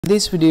In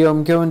this video,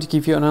 I'm going to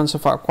give you an answer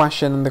for a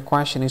question, and the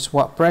question is,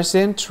 what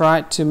president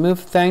tried to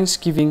move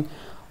Thanksgiving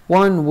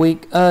 1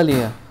 week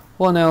earlier?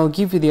 Well, now I'll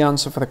give you the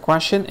answer for the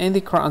question, and the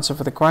correct answer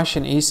for the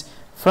question is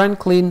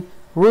Franklin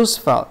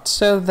Roosevelt.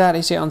 So that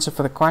is the answer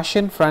for the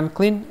question,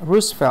 Franklin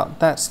Roosevelt.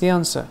 That's the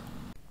answer.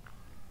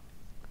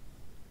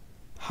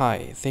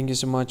 Hi, thank you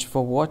so much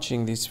for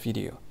watching this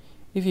video.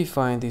 If you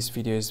find this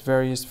video is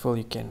very useful,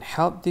 you can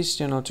help this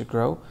channel to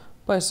grow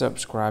by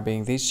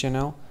subscribing this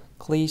channel.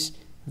 Please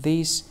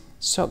this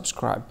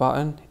subscribe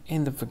button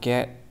and don't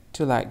forget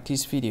to like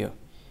this video.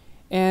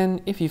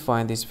 And if you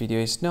find this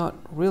video is not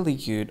really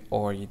good,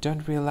 or you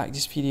don't really like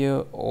this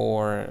video,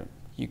 or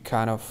you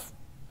kind of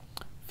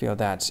feel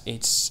that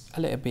it's a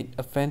little bit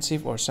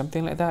offensive or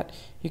something like that,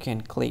 you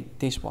can click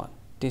this one,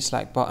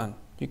 dislike button.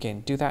 You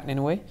can do that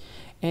anyway.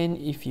 And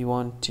if you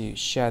want to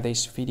share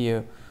this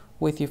video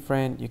with your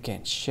friend, you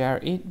can share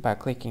it by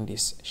clicking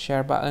this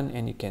share button,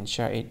 and you can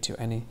share it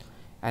to any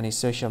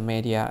social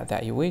media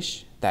that you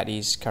wish that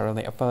is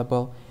currently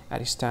available at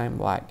this time,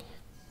 like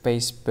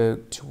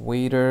Facebook,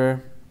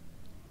 Twitter,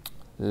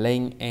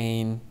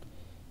 LinkedIn,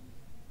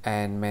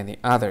 and many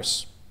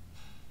others,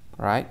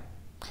 right?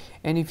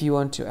 And if you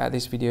want to add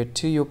this video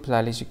to your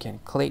playlist, you can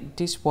click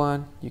this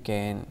one. You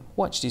can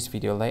watch this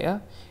video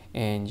later,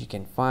 and you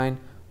can find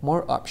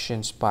more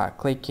options by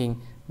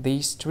clicking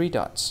these three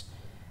dots.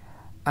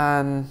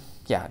 And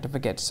yeah, don't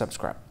forget to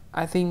subscribe.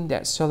 I think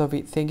that's all of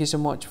it. Thank you so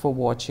much for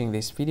watching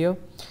this video,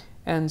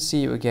 and see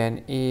you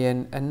again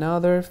in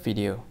another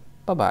video.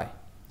 Bye bye.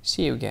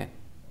 See you again.